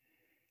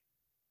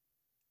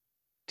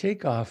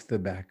Take off the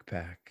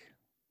backpack.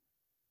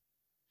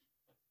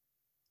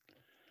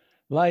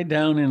 Lie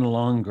down in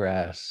long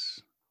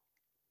grass.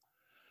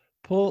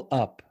 Pull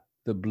up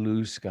the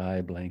blue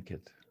sky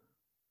blanket.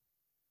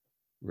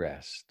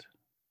 Rest.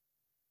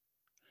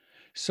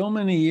 So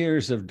many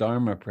years of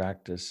Dharma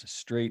practice,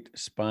 straight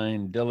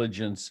spine,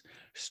 diligence,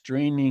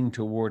 straining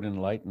toward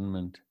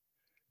enlightenment.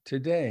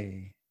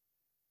 Today,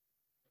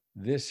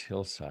 this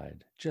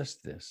hillside,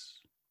 just this.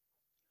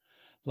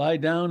 Lie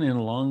down in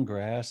long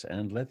grass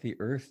and let the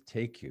earth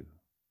take you.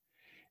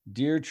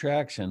 Deer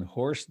tracks and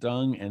horse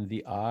dung and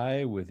the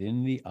eye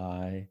within the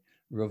eye,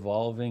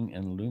 revolving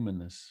and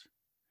luminous.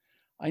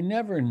 I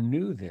never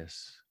knew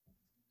this.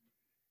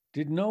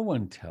 Did no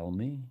one tell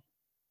me?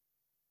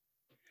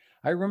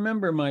 I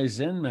remember my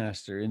Zen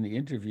master in the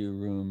interview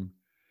room.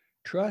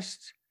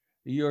 Trust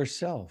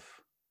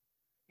yourself,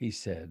 he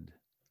said.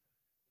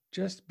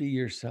 Just be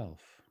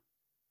yourself.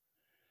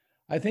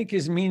 I think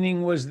his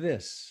meaning was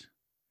this.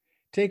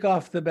 Take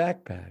off the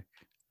backpack.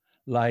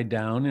 Lie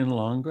down in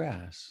long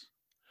grass.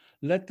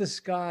 Let the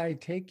sky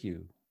take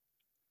you.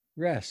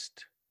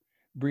 Rest.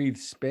 Breathe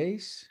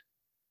space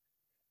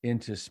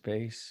into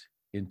space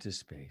into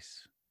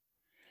space.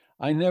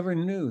 I never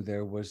knew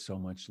there was so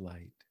much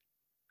light.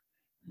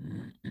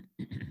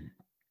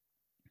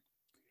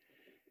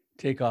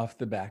 Take off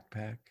the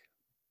backpack.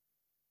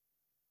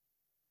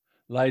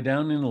 Lie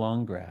down in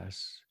long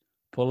grass.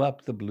 Pull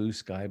up the blue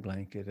sky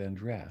blanket and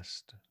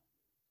rest.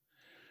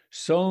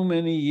 So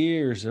many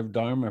years of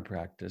Dharma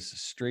practice,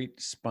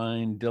 straight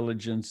spine,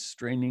 diligence,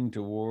 straining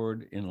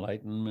toward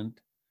enlightenment.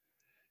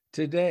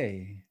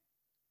 Today,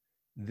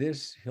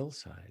 this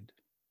hillside,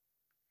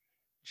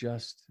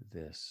 just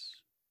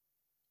this.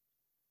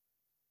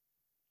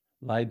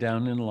 Lie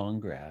down in long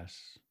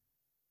grass.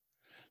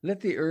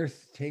 Let the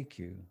earth take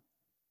you.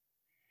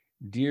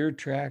 Deer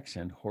tracks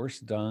and horse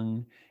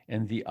dung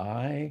and the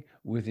eye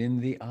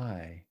within the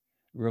eye,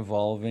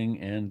 revolving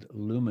and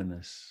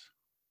luminous.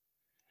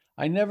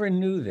 I never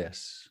knew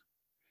this.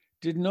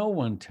 Did no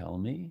one tell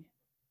me?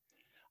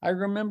 I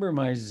remember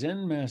my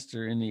Zen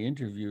master in the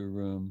interview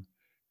room.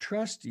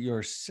 Trust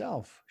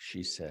yourself,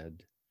 she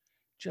said.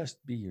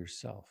 Just be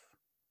yourself.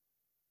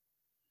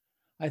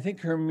 I think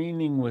her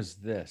meaning was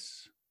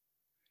this.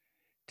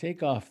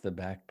 Take off the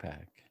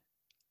backpack.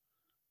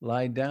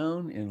 Lie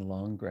down in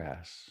long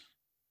grass.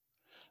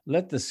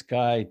 Let the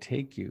sky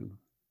take you.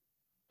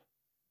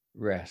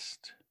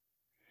 Rest.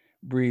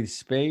 Breathe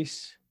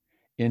space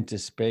into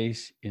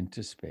space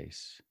into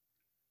space.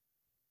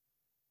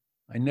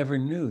 I never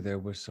knew there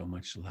was so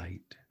much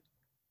light.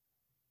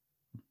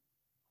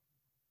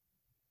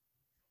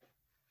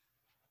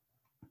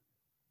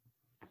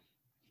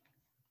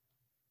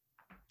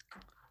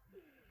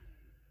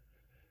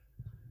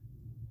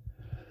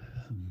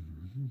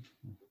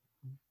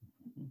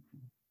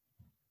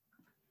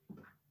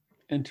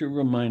 And to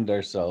remind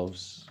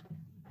ourselves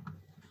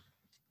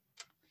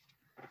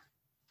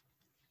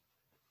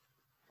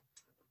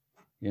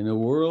in a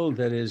world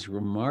that is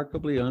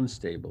remarkably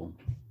unstable,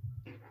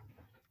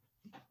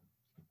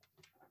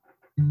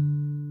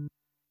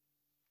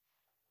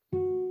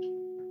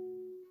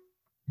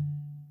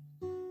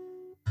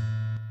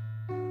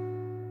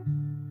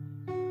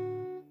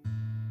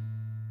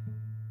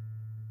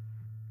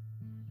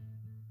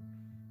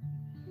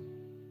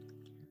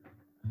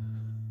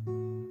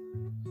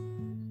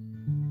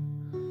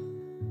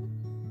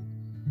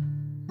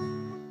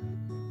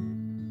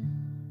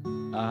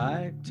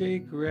 I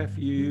take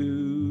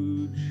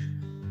refuge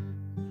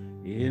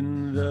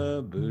in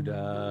the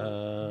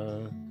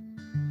Buddha,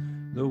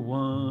 the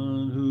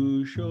one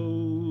who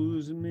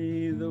shows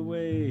me the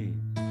way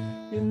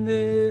in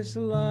this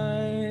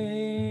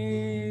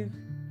life.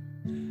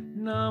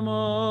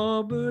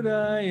 Namo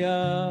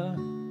Buddhaya,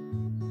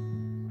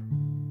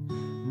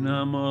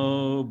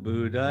 Namo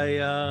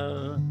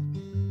Buddhaya,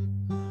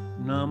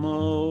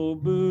 Namo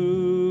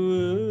Buddhaya.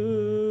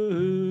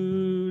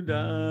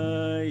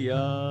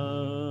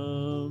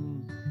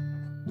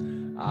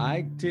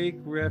 I take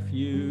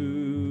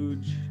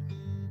refuge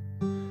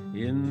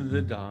in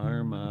the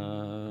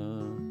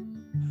Dharma,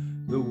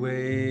 the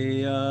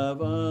way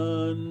of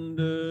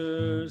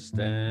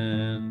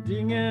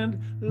understanding and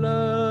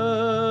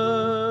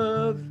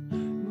love.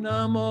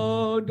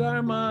 Namo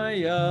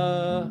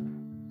Dharmaya,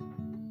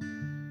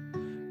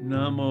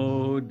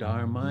 Namo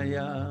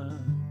Dharmaya,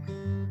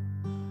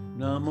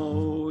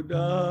 Namo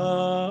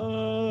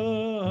Dharmaya.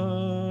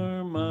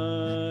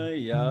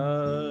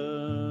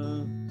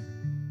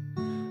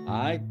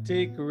 I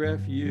take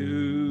refuge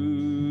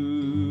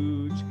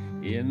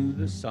in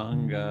the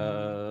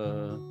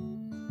Sangha,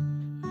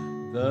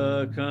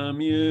 the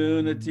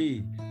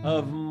community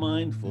of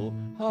mindful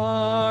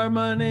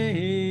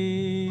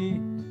harmony.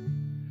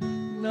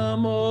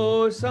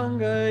 Namo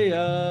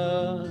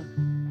Sangaya,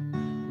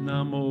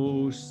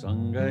 Namo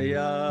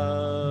Sangaya,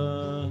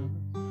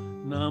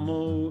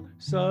 Namo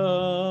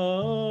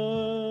Sangaya.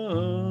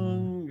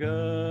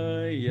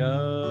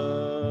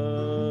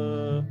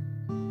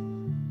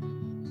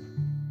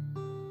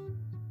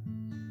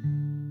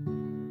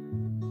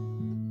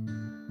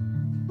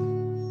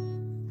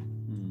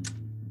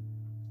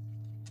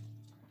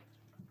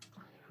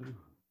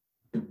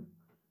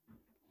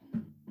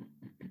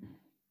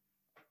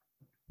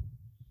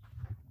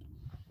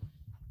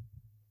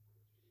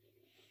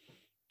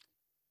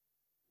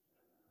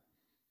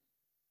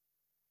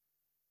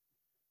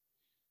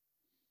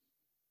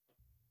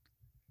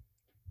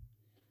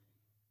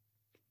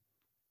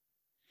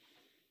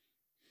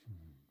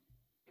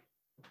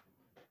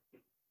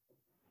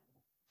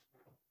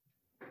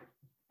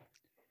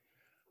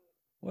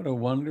 What a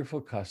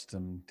wonderful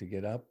custom to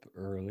get up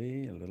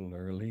early, a little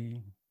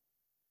early,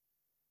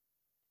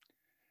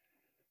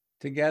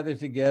 to gather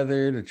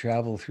together, to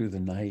travel through the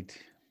night.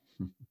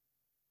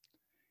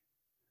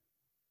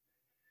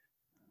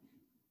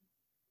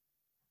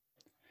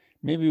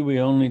 Maybe we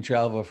only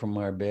travel from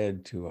our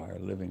bed to our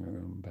living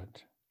room,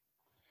 but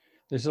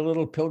there's a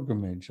little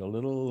pilgrimage, a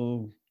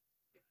little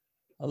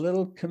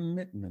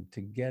commitment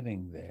to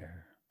getting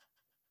there,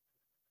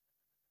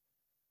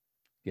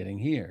 getting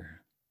here.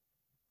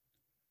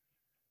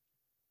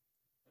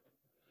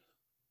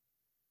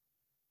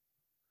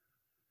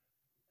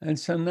 And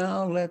so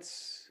now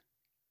let's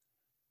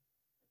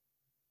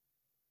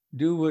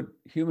do what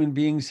human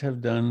beings have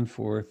done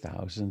for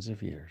thousands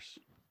of years.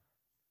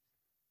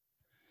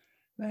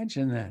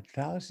 Imagine that,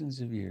 thousands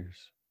of years.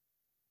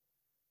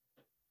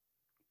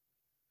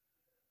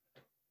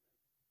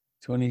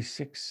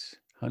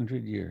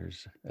 2,600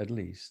 years at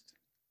least.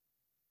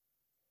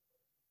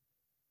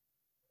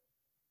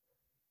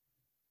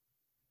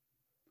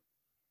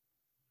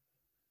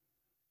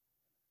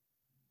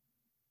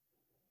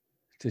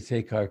 To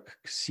take our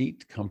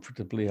seat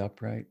comfortably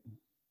upright.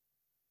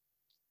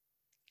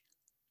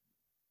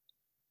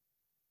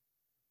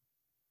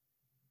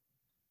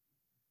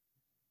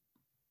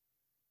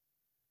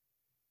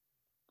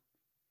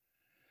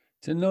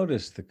 To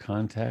notice the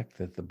contact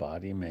that the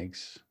body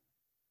makes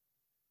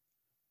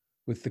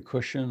with the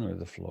cushion or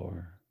the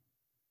floor.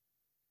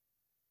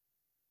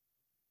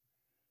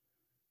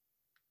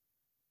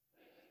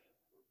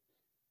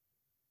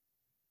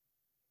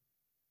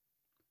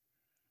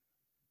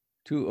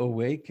 To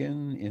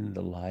awaken in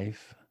the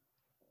life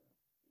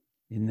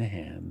in the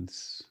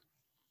hands.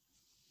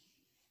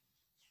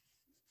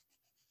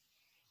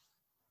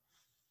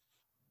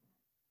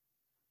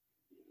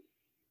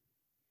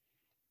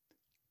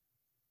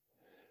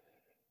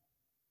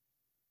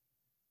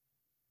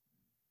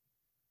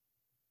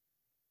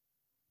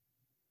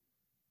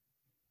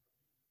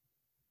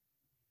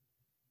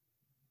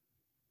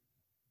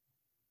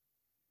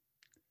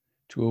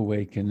 To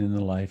awaken in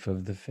the life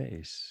of the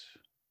face.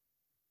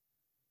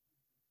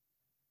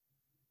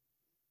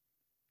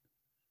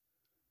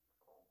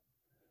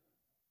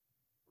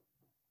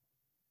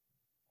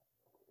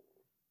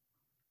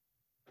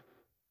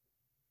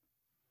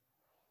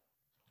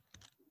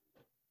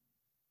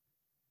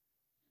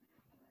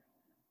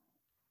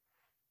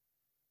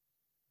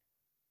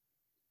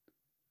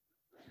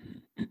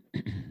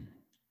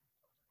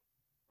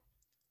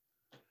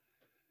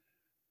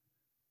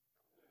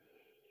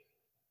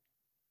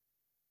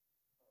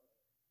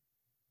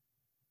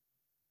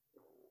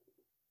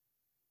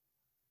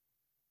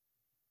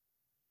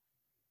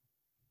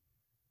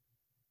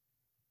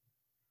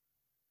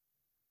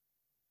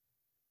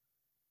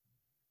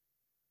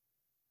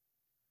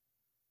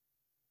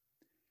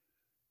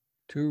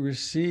 To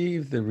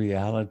receive the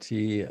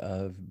reality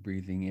of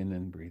breathing in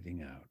and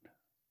breathing out.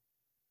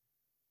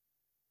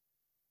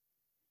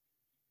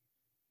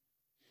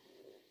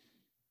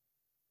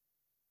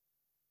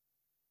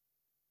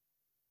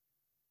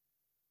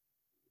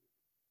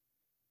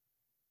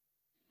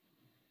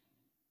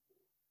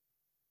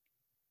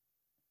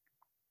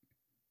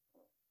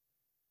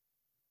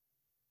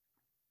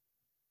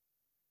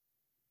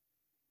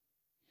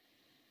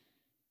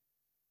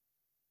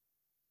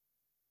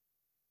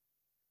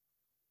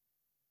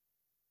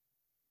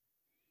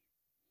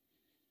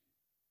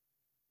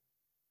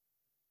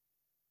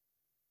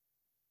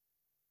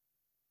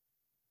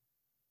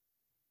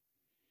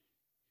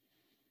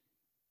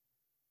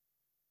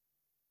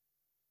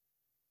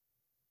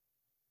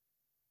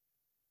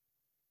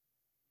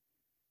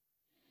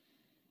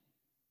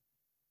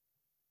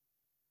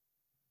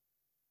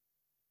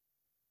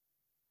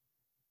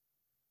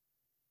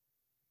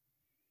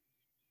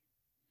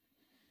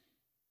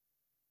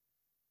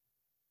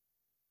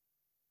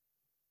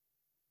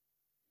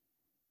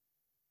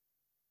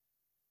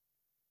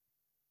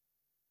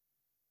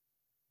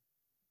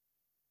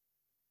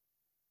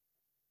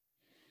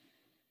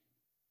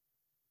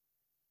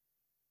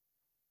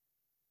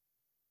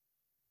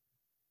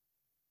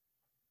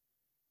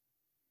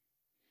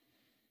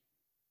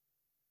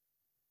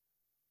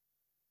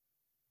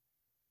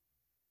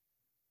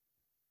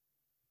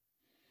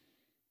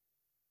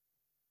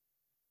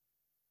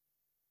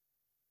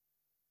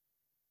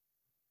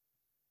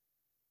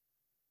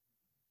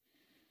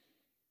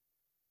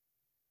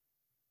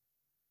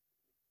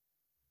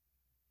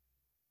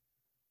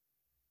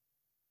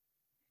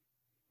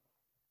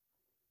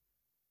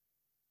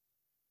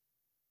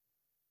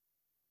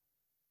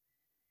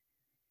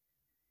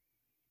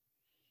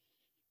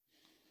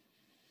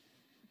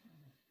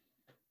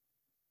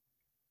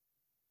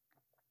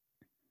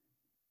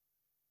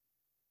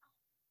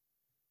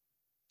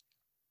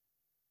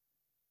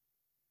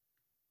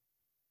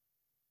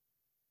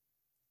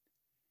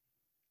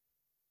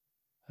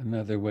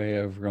 Another way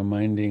of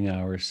reminding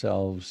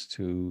ourselves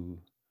to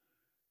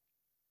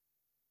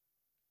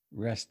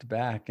rest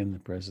back in the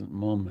present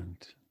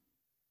moment.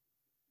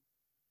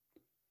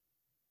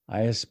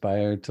 I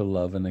aspire to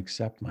love and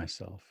accept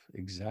myself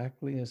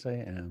exactly as I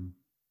am.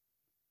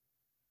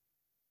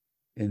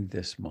 in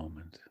this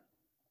moment.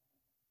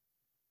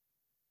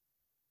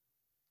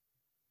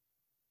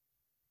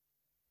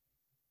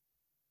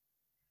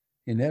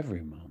 In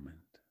every moment.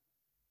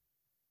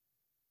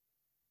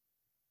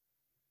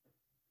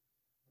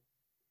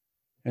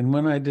 And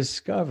when I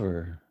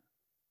discover,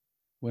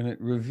 when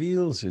it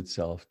reveals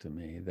itself to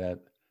me that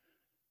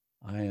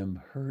I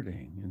am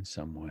hurting in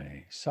some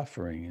way,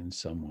 suffering in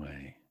some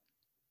way,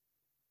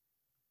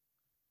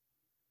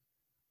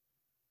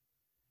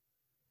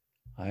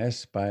 I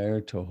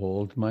aspire to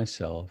hold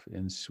myself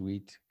in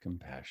sweet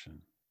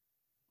compassion.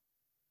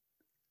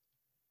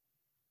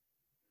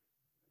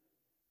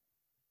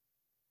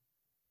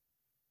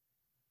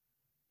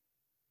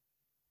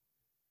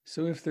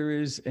 So if there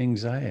is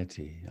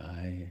anxiety,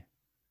 I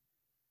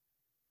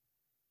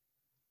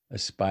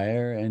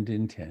aspire and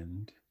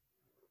intend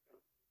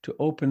to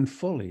open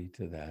fully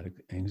to that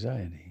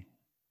anxiety.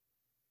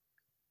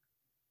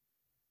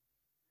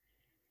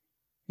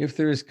 If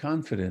there is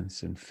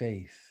confidence and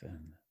faith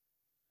and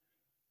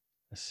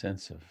a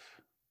sense of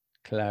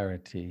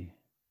clarity,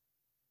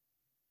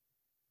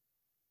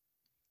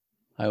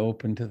 I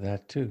open to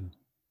that too.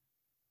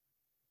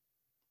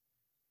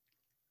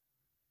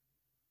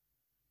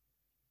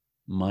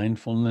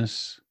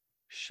 Mindfulness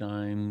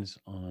shines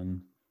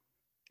on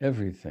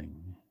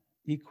everything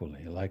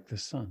equally, like the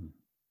sun.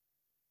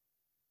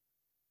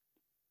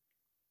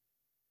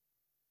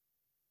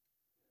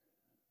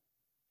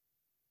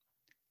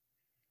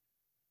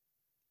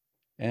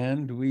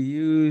 And we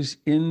use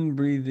in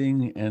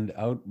breathing and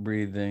out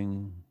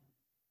breathing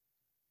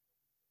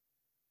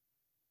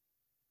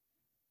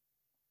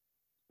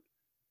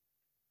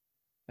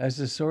as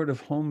a sort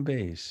of home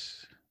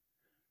base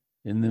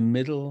in the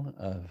middle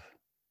of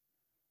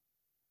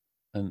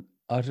an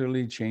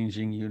utterly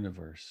changing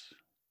universe.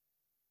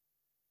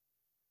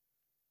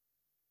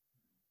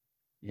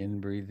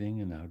 In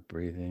breathing and out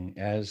breathing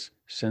as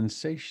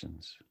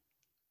sensations.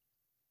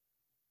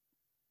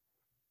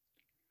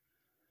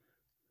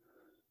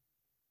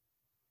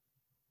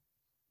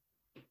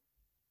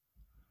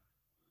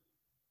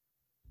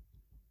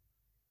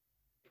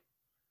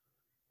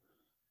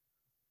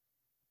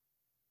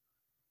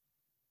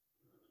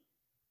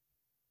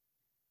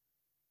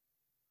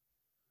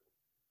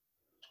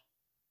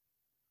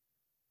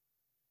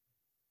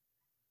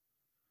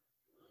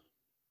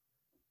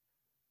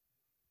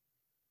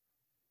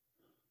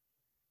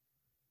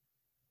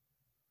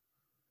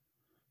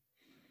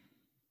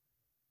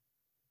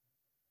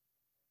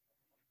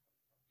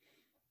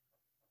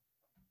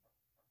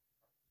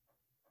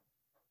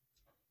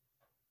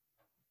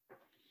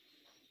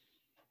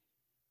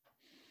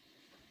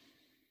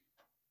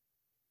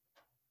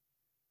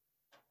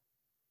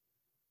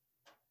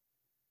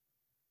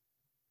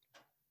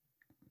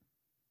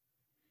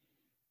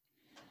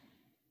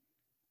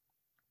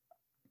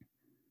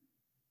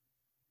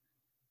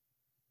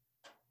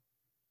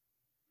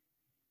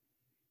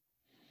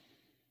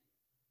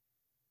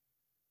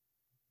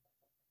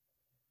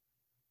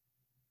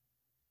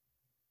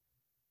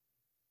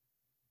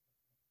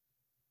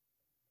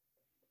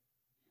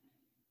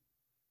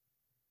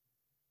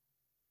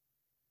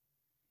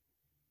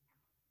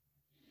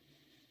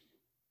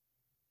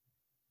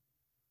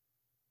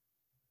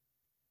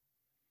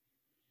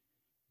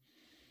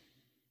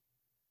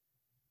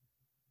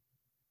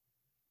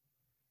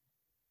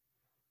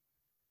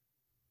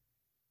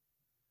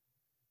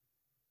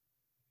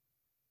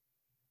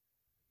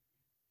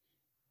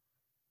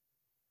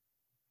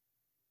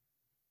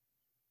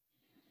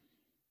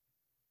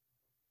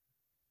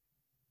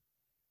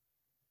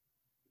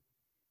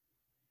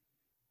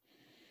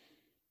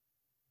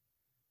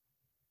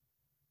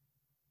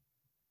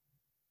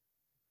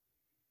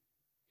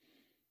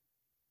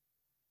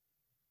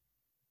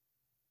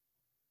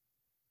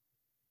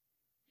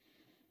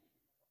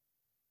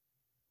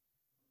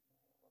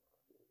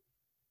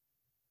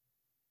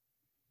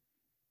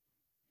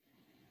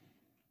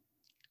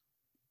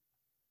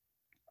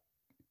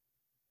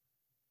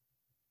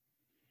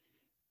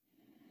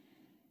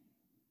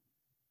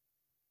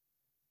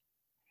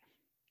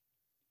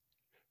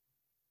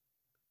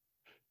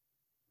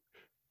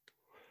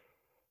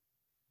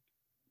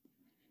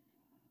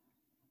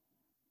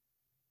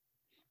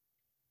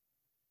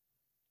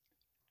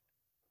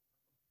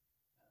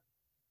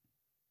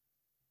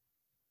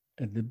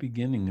 At the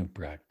beginning of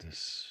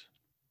practice,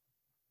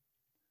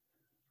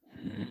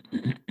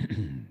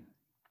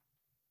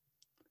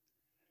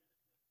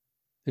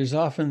 there's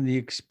often the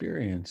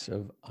experience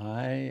of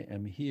I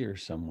am here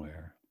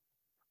somewhere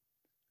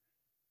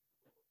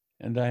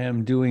and I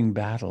am doing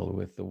battle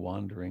with the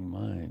wandering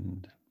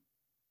mind,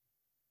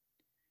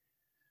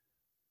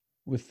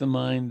 with the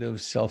mind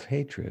of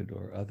self-hatred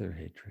or other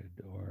hatred,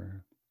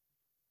 or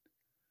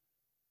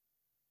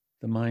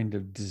the mind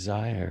of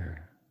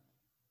desire,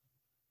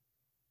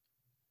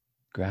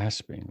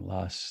 grasping,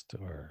 lust,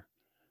 or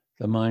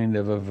the mind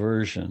of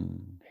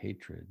aversion,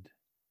 hatred,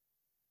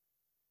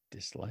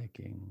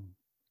 disliking.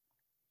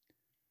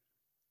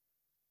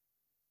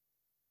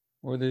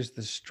 Or there's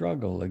the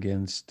struggle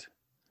against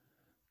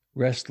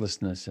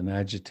restlessness and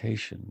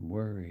agitation,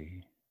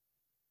 worry,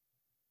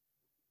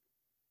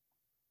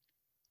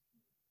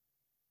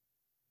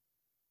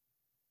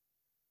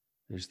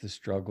 There's the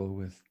struggle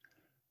with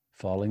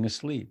falling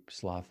asleep,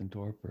 sloth and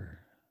torpor,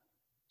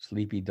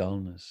 sleepy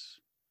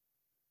dullness,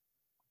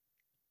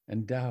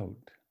 and doubt,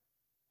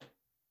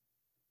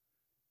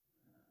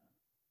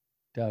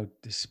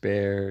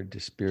 despair,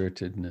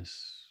 dispiritedness.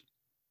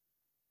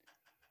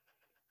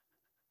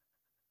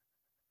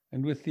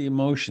 And with the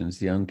emotions,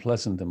 the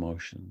unpleasant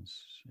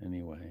emotions,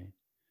 anyway.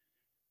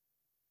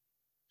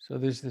 So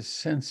there's this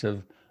sense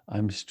of,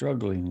 I'm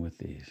struggling with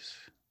these.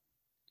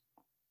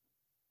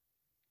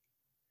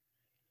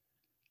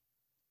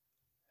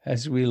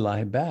 As we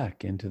lie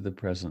back into the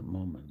present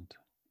moment,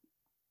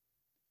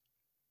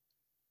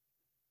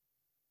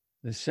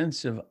 the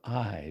sense of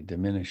I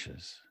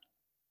diminishes.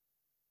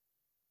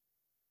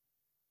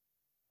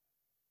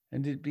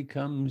 And it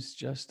becomes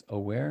just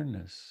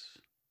awareness,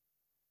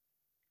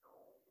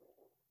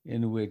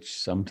 in which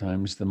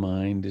sometimes the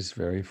mind is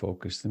very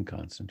focused and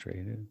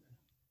concentrated.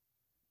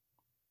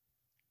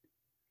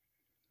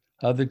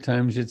 Other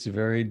times it's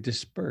very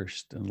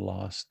dispersed and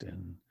lost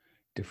in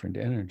different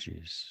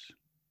energies.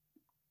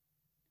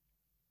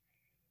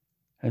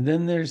 And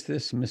then there's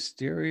this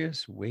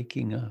mysterious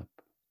waking up,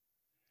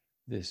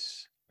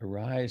 this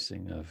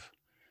arising of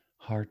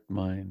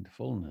heart-mind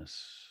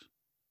fullness.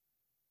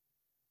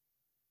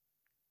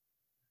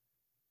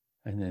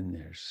 And then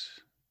there's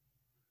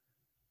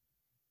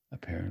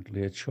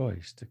apparently a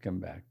choice to come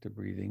back to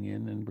breathing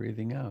in and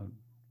breathing out.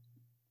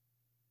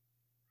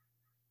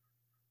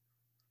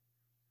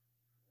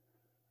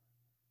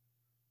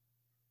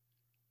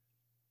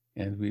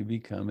 And we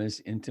become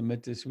as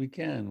intimate as we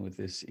can with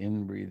this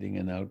in-breathing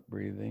and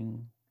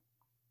out-breathing,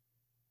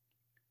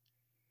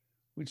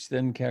 which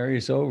then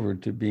carries over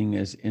to being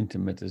as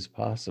intimate as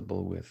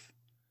possible with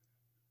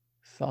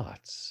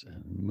thoughts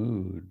and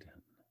mood,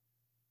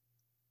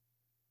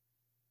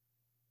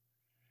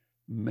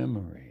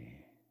 memory.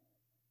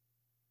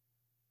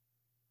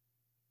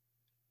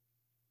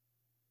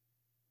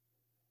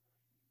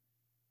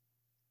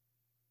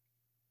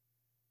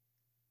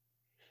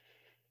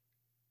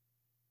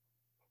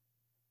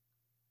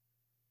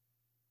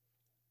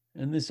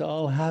 And this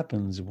all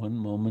happens one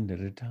moment at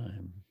a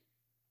time.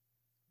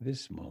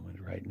 This moment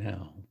right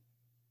now,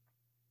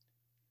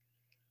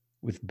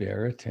 with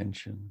bare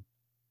attention,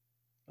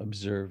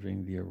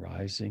 observing the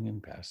arising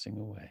and passing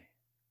away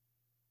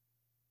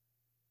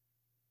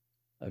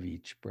of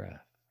each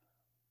breath.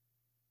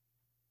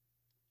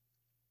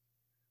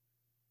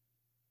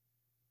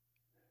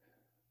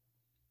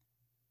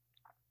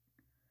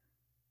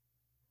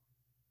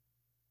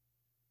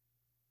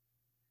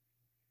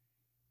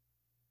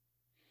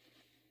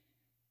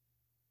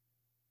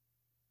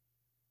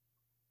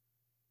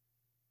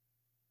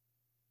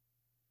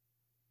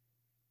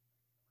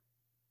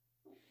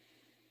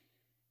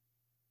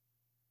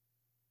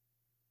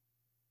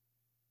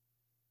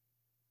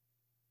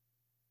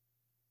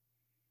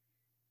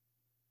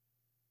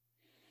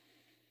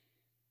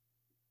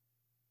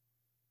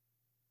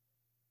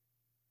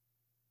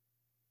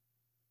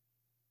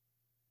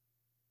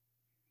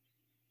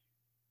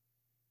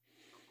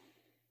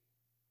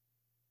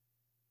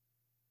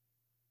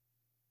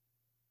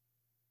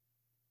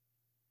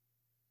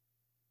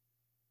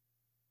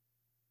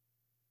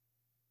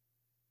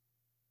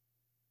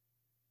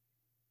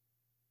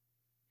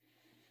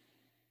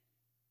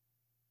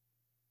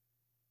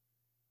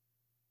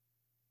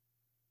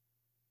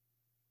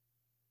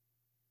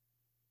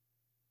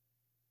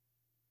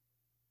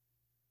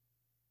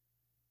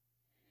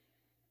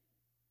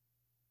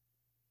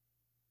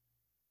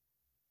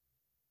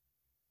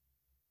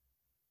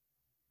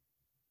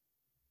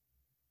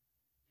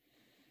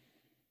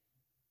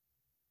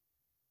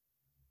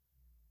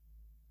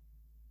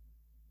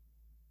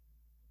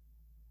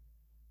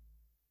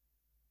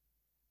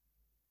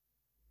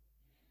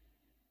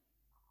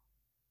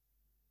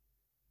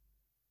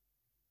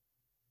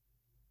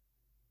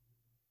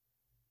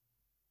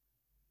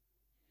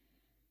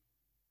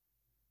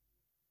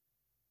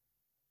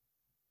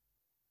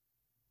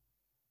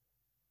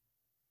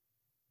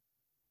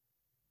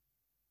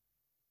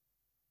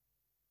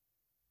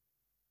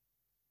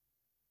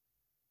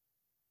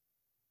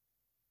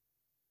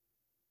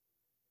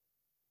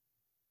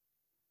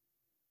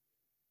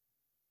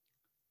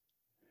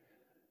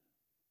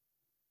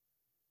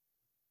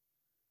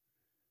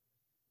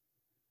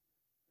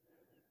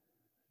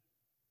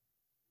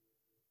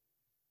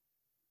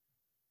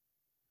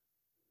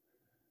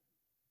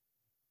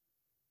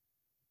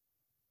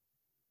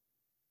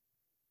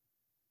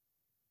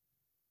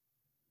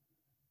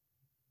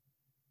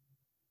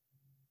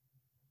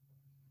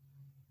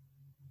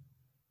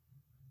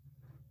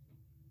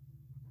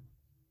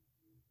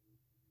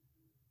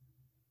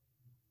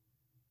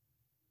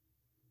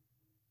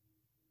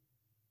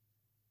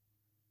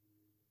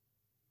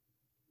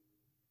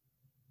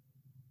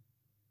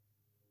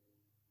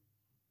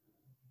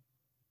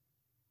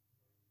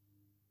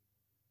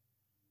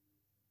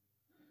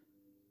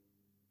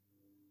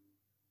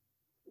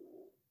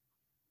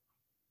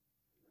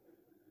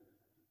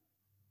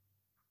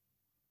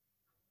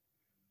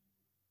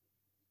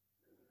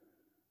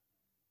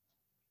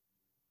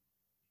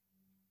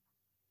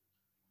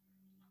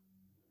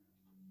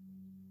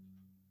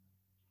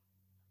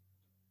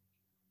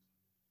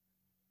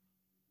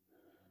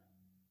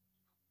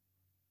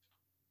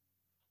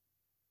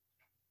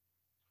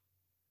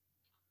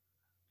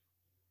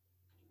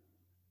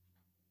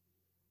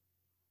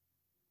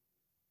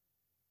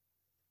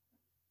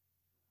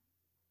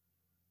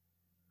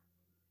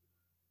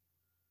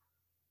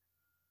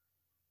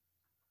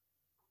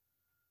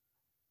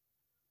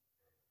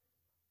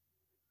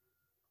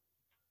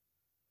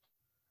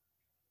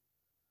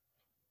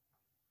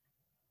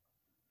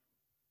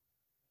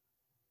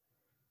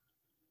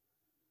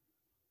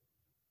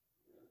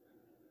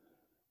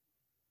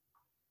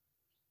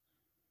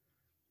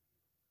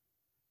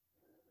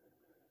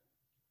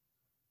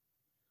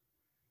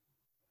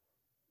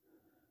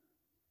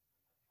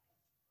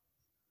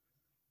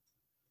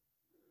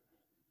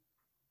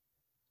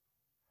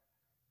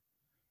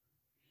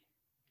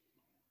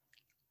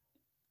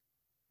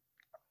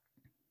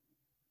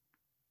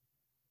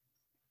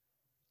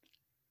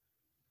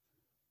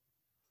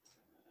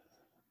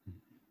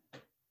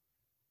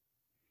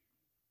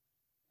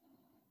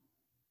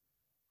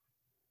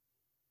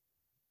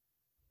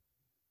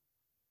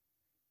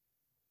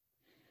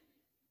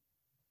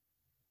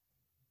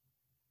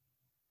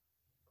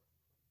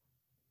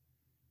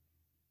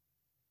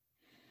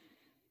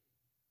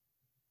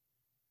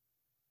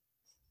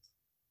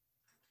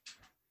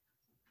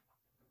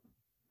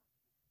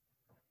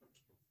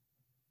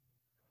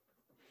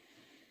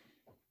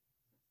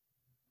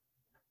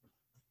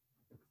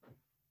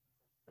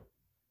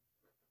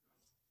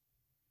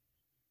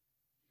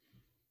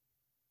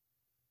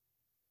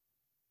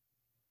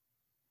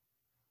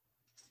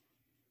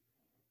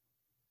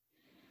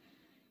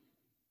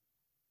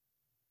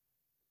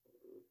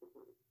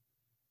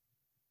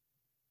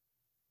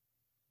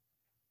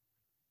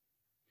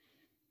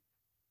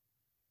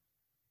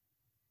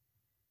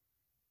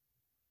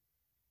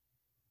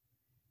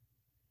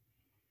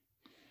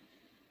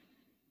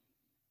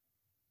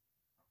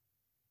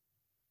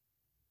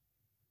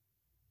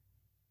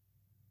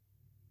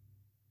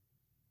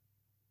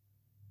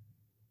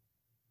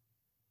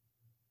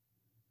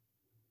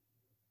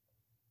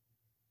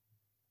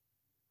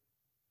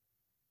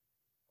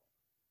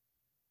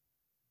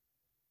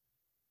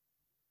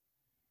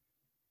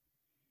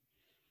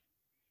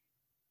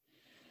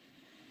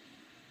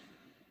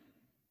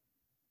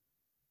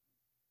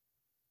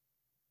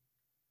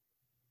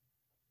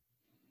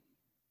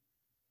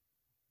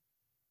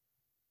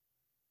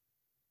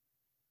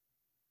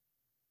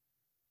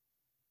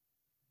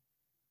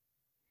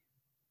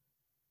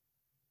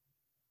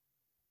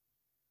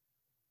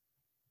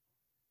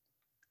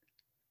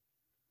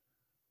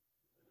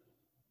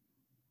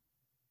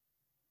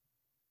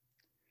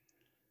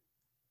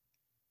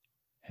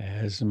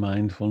 As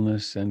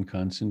mindfulness and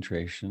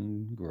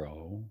concentration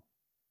grow,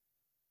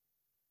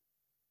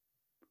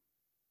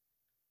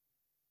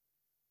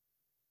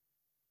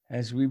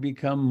 as we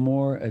become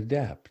more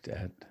adept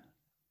at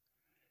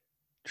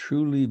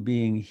truly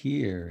being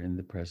here in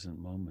the present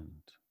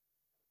moment,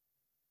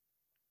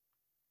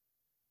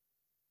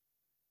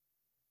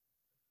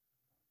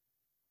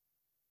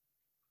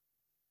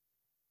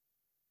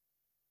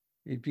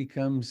 it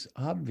becomes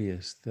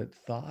obvious that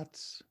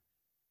thoughts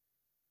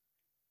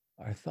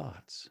are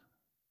thoughts.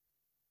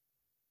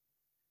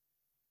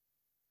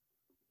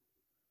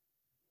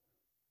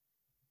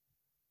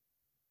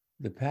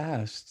 The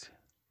past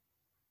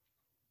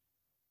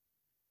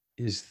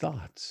is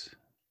thoughts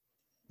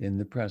in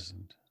the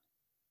present.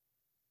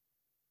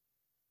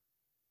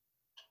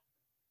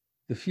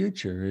 The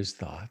future is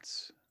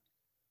thoughts,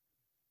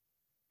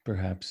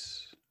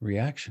 perhaps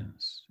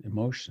reactions,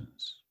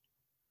 emotions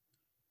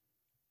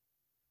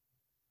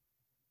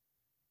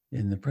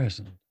in the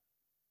present.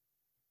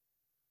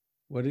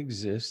 What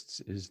exists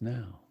is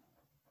now.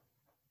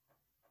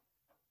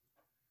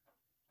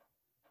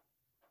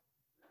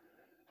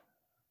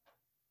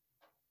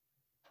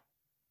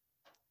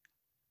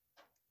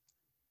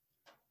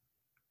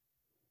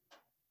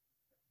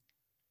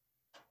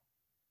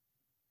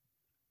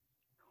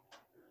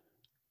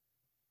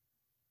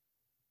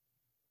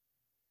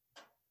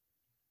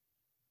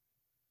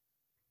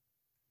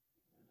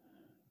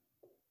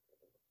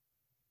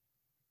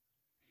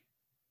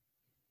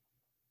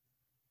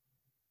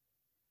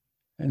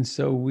 And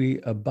so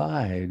we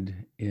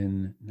abide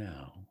in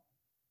now.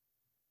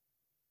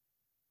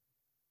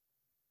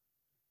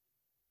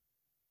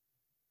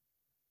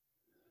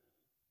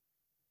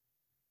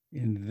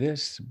 In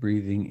this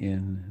breathing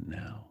in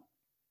now.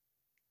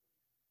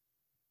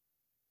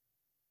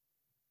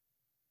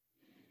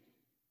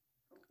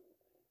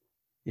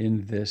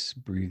 In this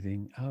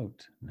breathing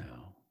out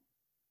now.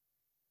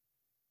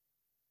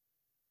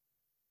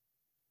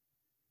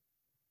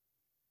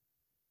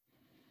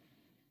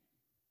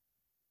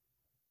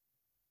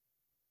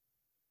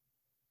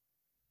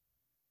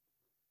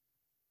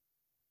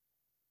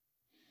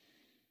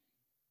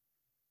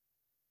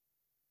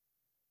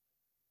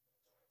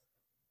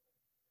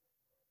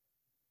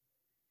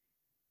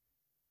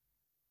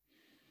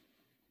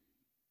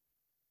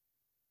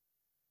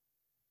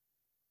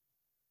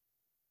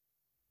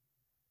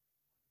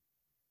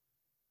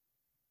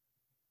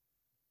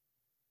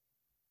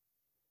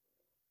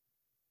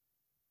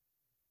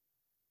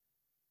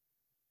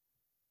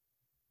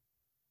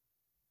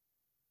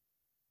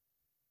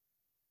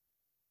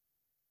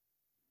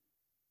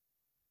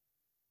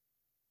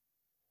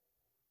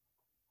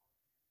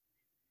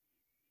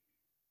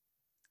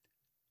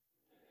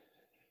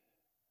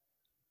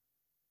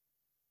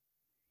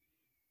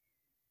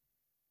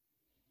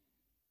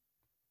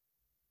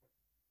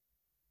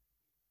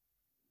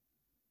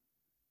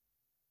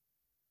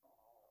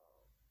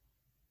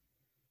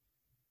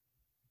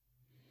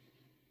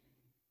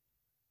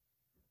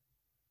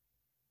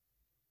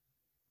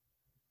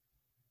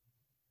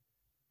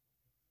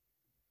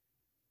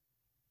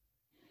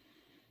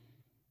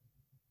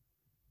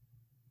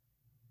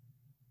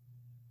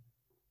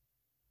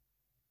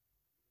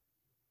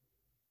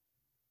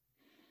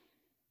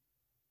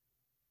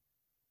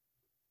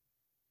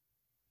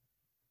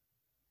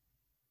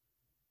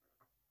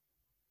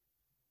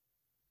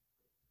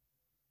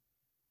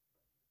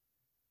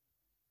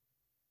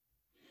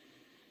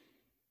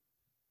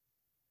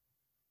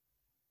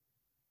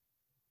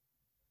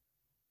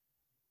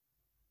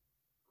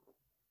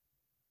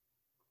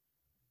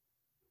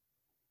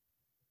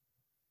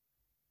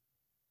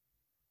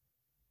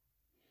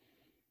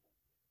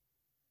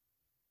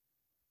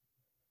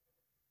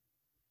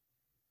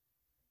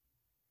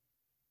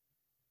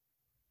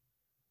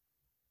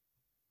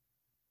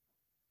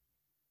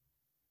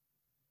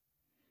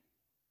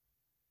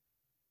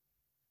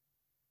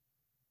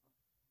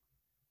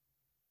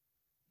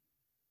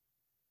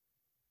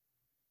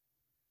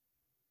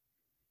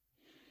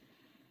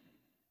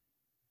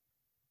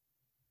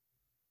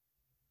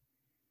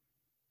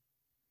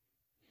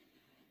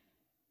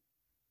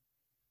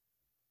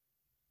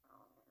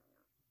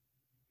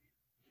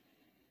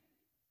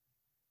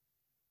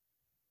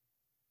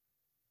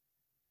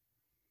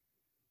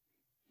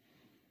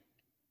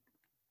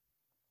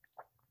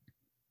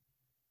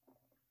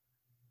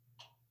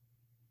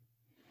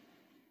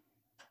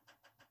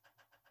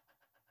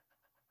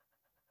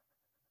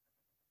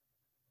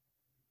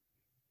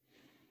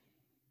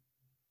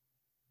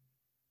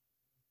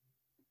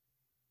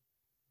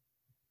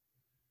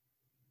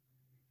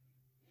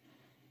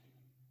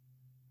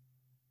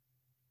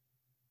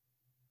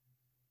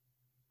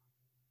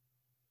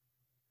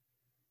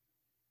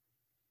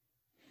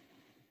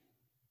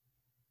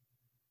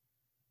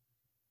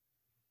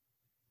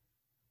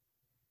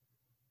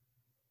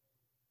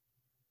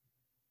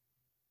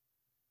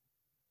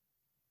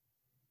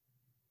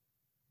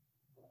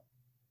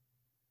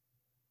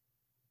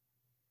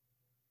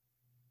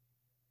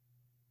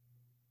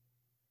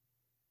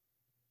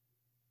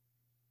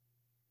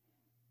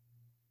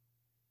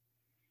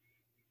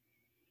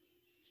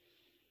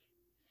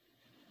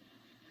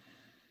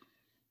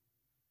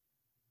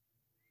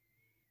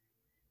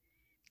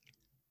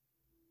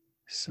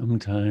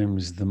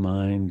 Sometimes the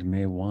mind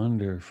may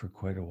wander for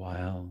quite a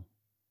while.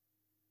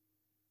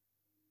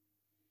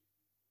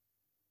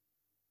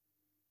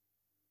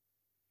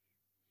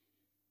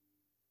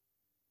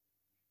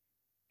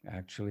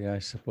 Actually, I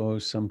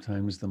suppose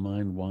sometimes the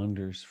mind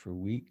wanders for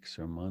weeks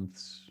or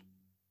months.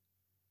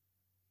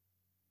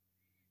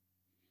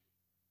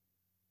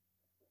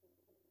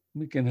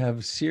 We can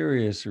have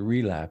serious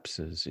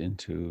relapses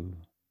into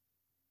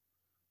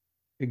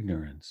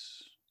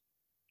ignorance.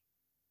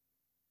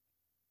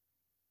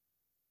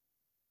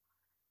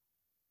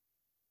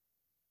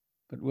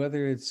 But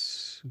whether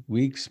it's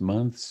weeks,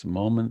 months,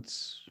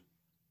 moments,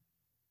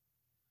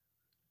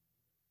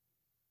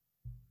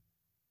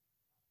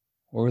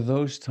 or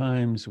those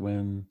times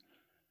when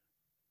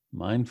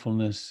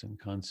mindfulness and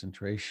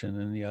concentration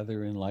and the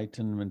other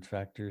enlightenment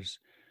factors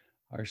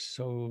are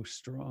so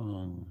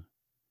strong,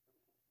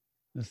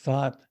 the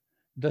thought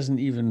doesn't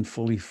even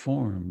fully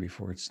form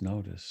before it's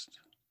noticed.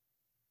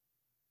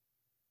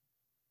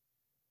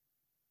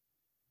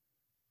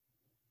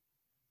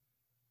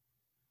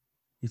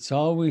 It's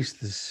always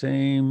the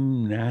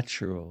same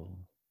natural,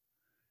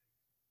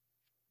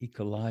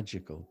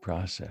 ecological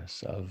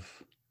process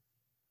of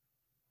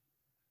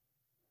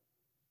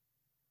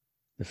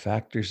the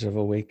factors of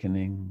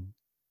awakening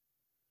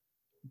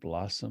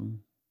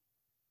blossom,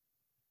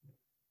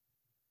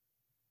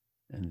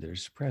 and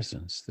there's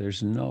presence,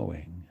 there's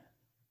knowing.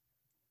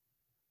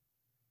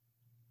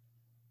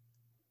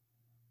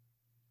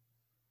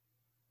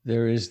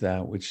 There is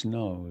that which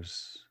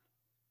knows.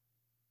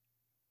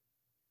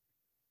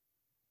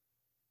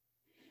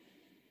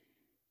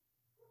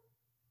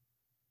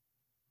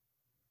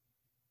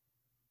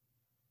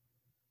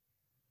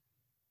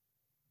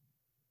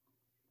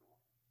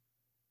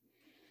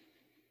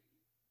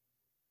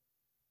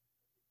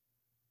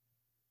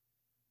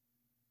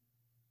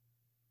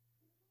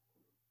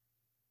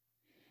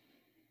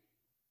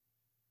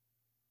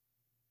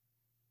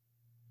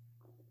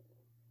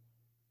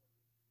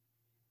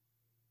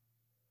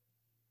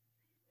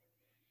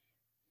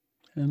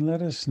 And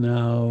let us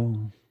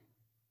now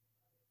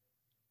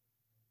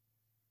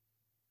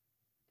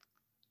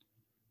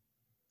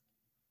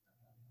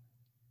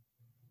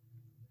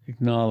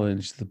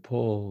acknowledge the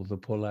pull, the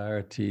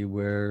polarity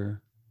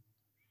where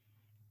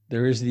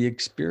there is the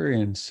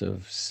experience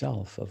of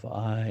self, of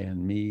I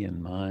and me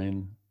and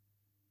mine.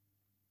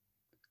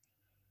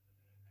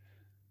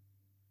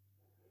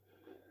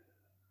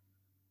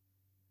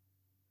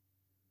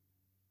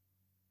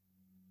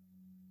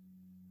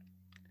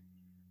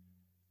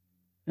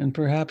 And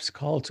perhaps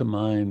call to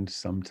mind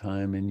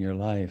sometime in your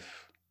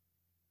life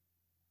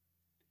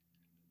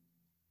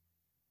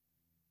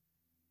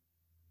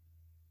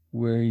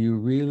where you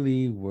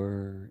really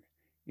were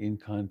in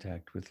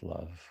contact with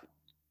love.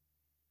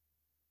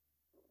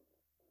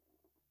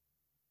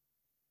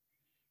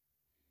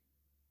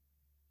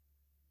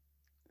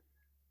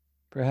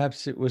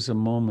 Perhaps it was a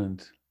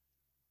moment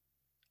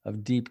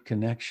of deep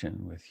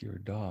connection with your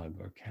dog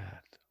or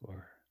cat,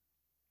 or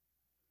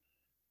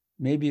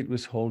maybe it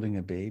was holding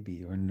a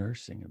baby or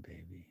nursing a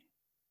baby.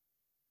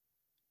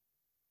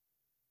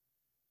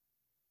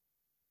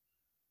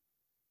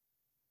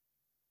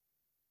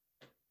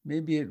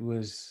 Maybe it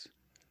was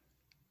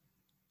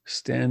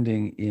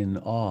standing in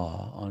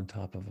awe on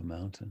top of a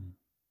mountain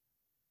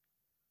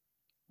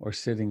or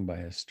sitting by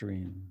a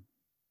stream.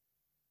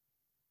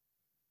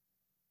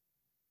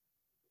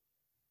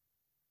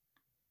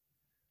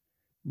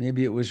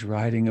 Maybe it was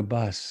riding a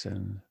bus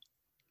and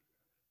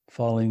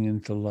falling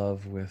into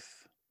love with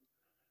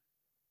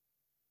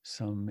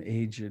some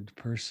aged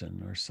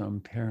person or some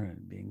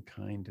parent being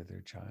kind to their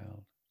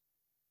child.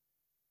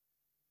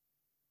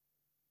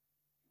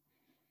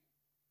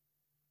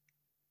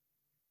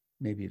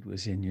 Maybe it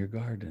was in your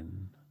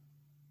garden,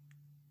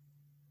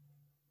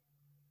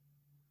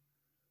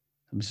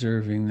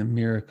 observing the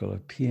miracle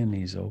of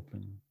peonies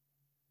open.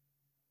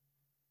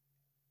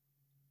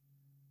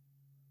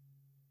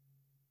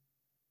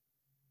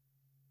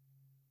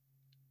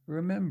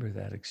 Remember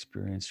that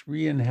experience,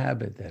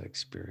 re-inhabit that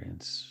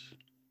experience.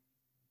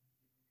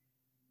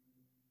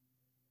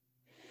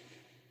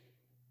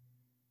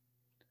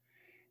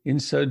 In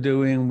so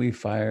doing, we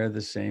fire the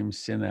same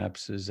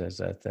synapses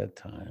as at that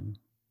time,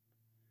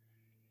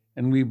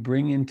 and we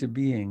bring into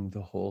being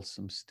the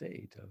wholesome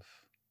state of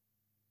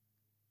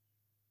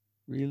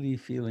really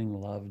feeling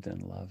loved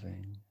and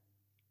loving.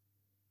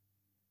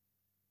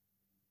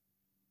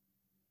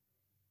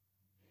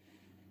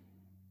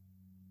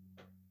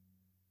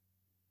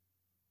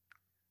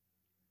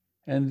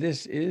 And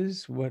this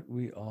is what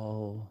we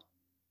all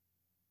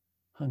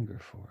hunger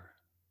for.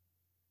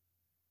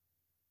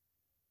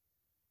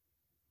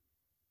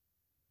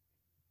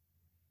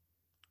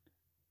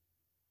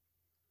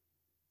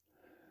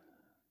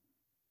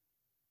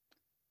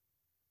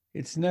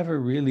 It's never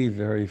really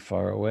very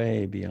far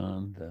away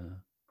beyond the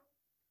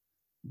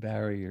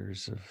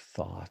barriers of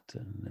thought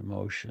and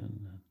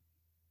emotion, and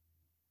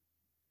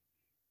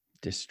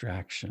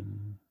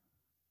distraction.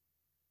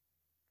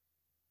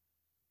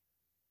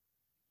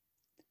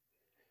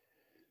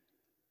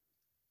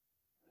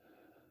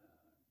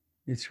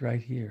 It's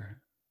right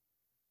here.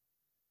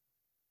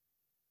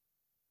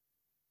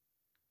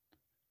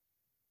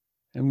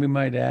 And we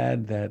might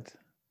add that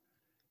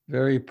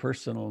very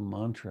personal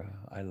mantra,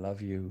 I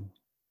love you,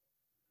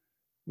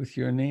 with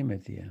your name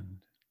at the end.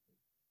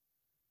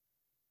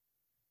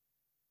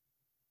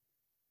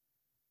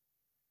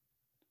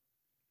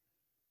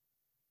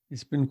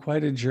 It's been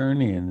quite a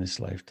journey in this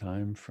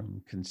lifetime,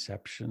 from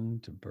conception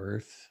to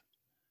birth.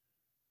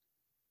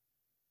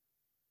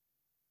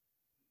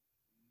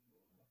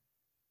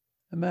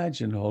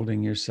 Imagine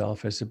holding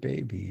yourself as a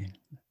baby.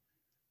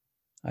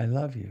 I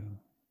love you.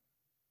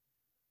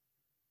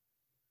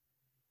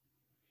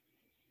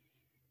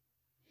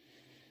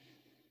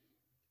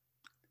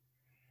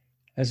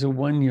 As a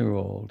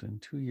 1-year-old and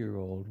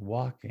 2-year-old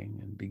walking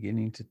and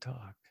beginning to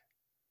talk,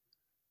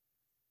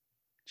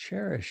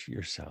 cherish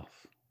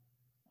yourself.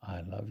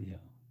 I love you.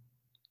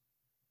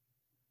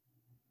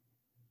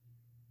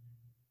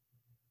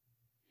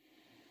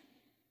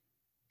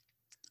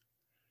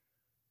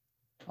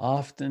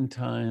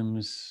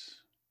 Oftentimes,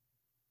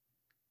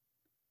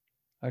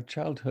 our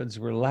childhoods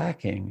were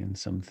lacking in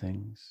some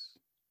things.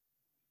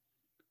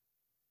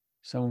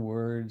 Some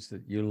words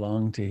that you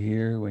longed to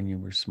hear when you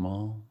were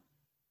small,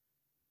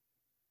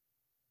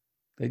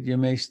 that you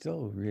may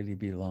still really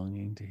be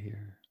longing to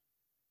hear.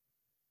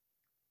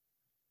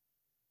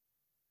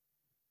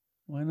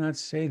 Why not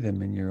say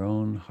them in your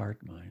own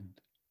heart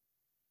mind?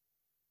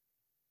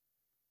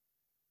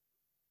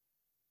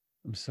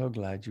 I'm so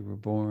glad you were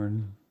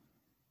born.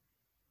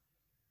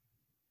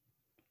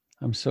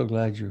 I'm so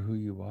glad you're who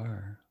you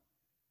are.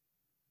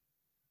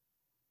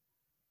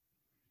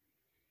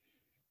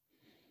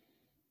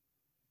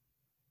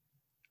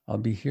 I'll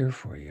be here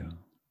for you.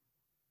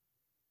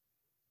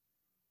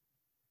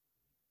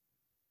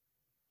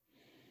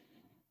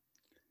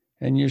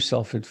 And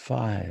yourself at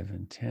 5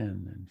 and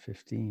 10 and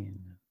 15,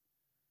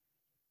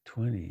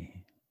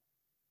 20.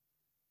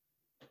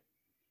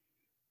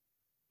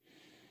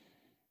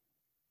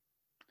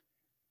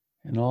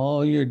 And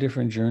all your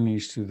different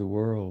journeys through the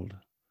world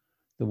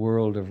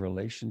of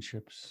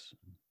relationships,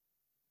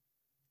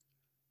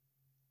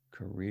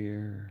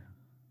 career,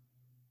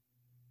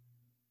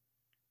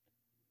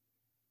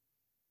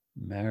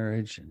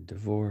 marriage and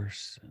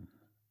divorce, and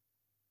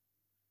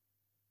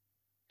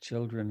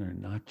children or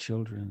not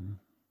children,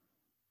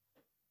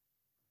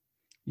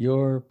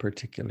 your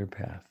particular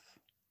path.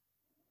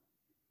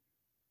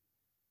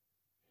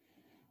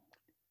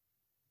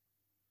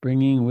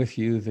 Bringing with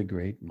you the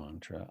great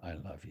mantra, I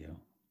love you.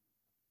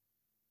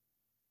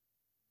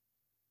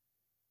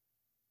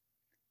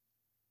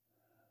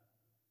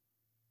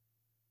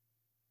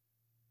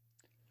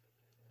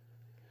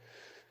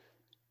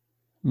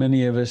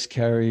 Many of us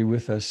carry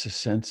with us a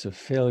sense of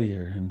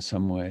failure in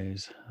some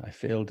ways. I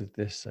failed at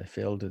this, I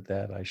failed at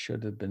that, I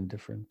should have been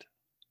different.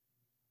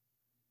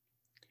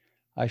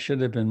 I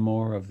should have been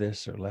more of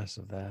this or less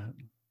of that.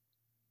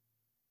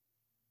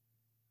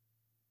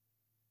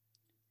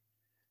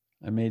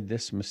 I made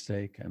this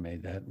mistake, I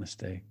made that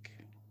mistake.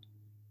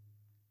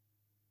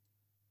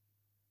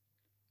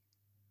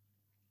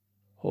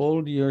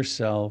 Hold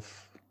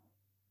yourself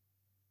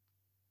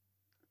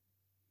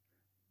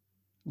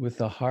with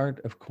the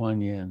heart of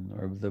Kuan Yin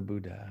or the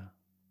Buddha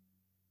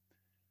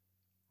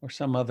or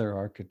some other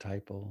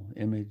archetypal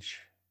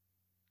image.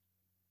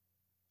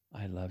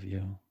 I love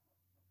you.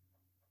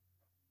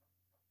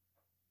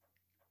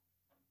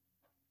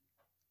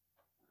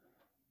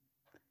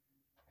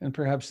 And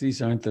perhaps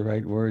these aren't the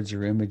right words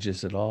or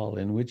images at all,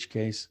 in which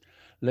case,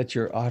 let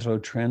your auto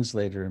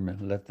translator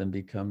let them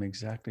become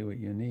exactly what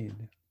you need.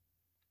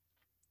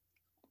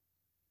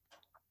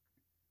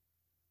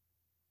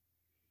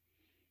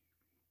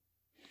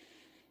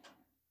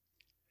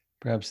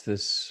 Perhaps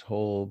this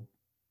whole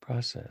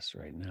process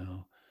right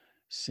now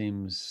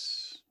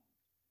seems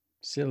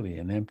silly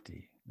and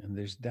empty, and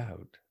there's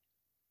doubt.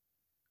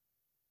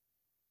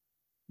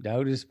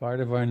 Doubt is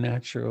part of our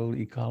natural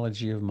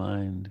ecology of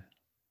mind.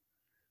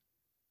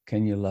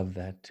 Can you love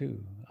that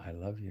too? I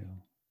love you.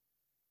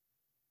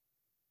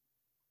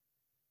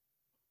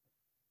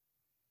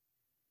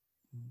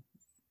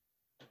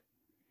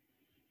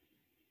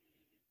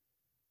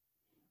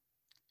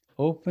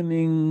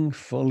 Opening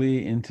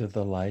fully into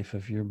the life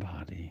of your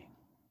body.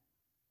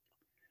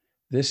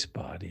 This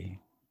body.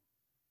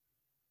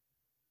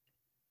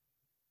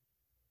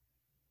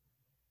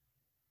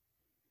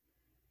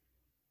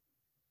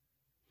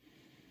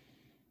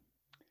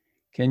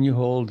 Can you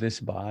hold this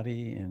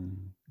body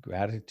in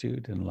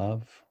gratitude and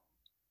love?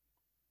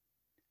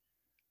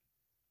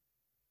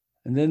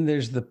 And then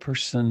there's the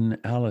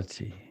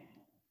personality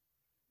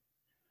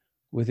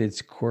with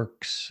its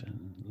quirks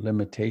and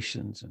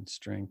limitations and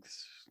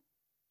strengths.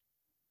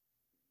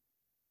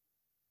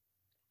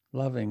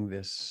 Loving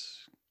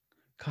this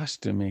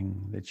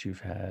costuming that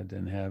you've had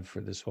and have for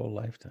this whole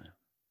lifetime.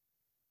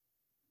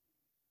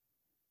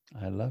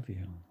 I love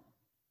you.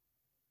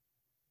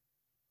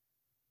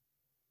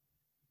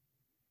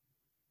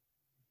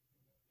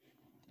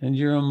 And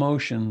your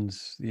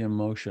emotions, the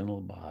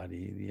emotional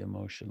body, the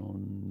emotional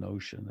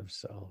notion of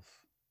self.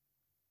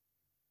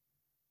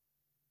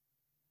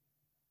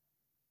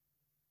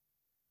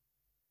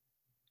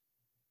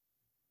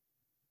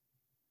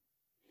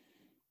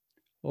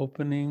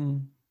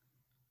 opening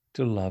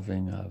to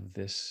loving of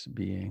this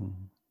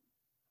being,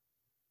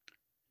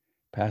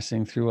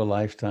 passing through a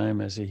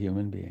lifetime as a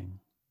human being.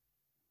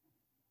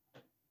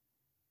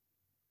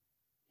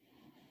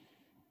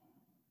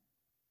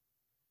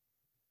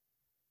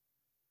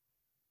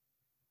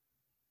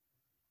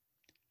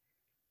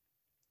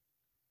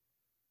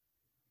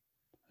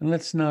 And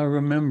let's now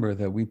remember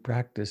that we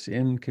practice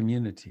in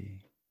community.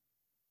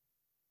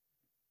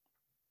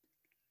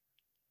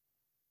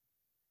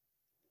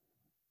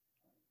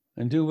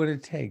 And do what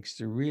it takes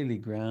to really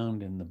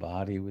ground in the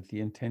body with the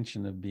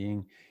intention of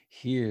being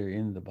here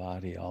in the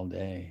body all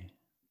day.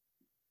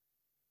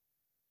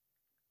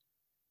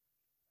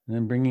 And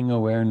then bringing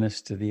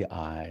awareness to the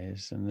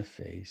eyes and the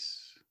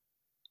face.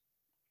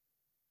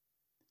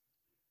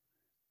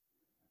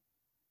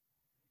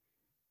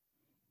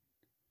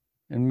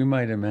 And we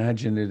might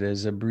imagine it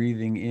as a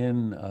breathing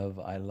in of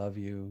I love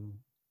you.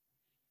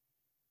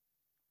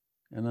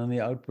 And on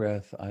the out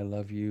breath, I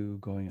love you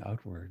going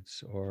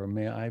outwards. Or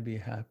may I be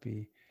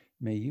happy,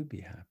 may you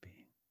be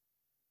happy.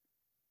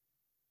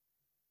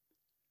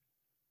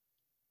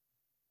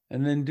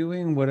 And then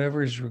doing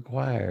whatever is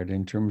required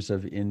in terms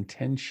of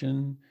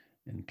intention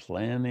and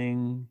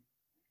planning.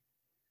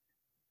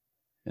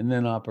 And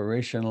then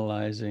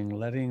operationalizing,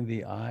 letting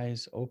the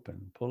eyes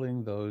open,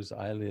 pulling those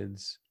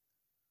eyelids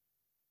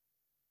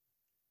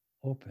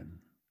open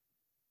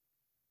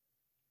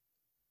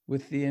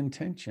with the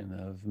intention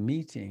of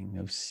meeting,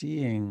 of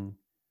seeing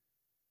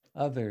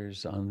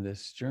others on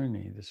this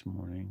journey this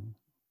morning.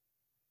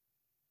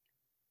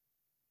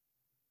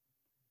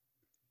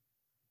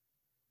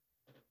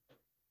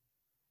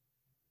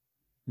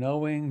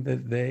 Knowing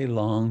that they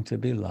long to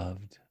be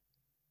loved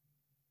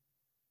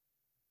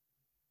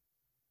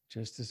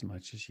just as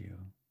much as you.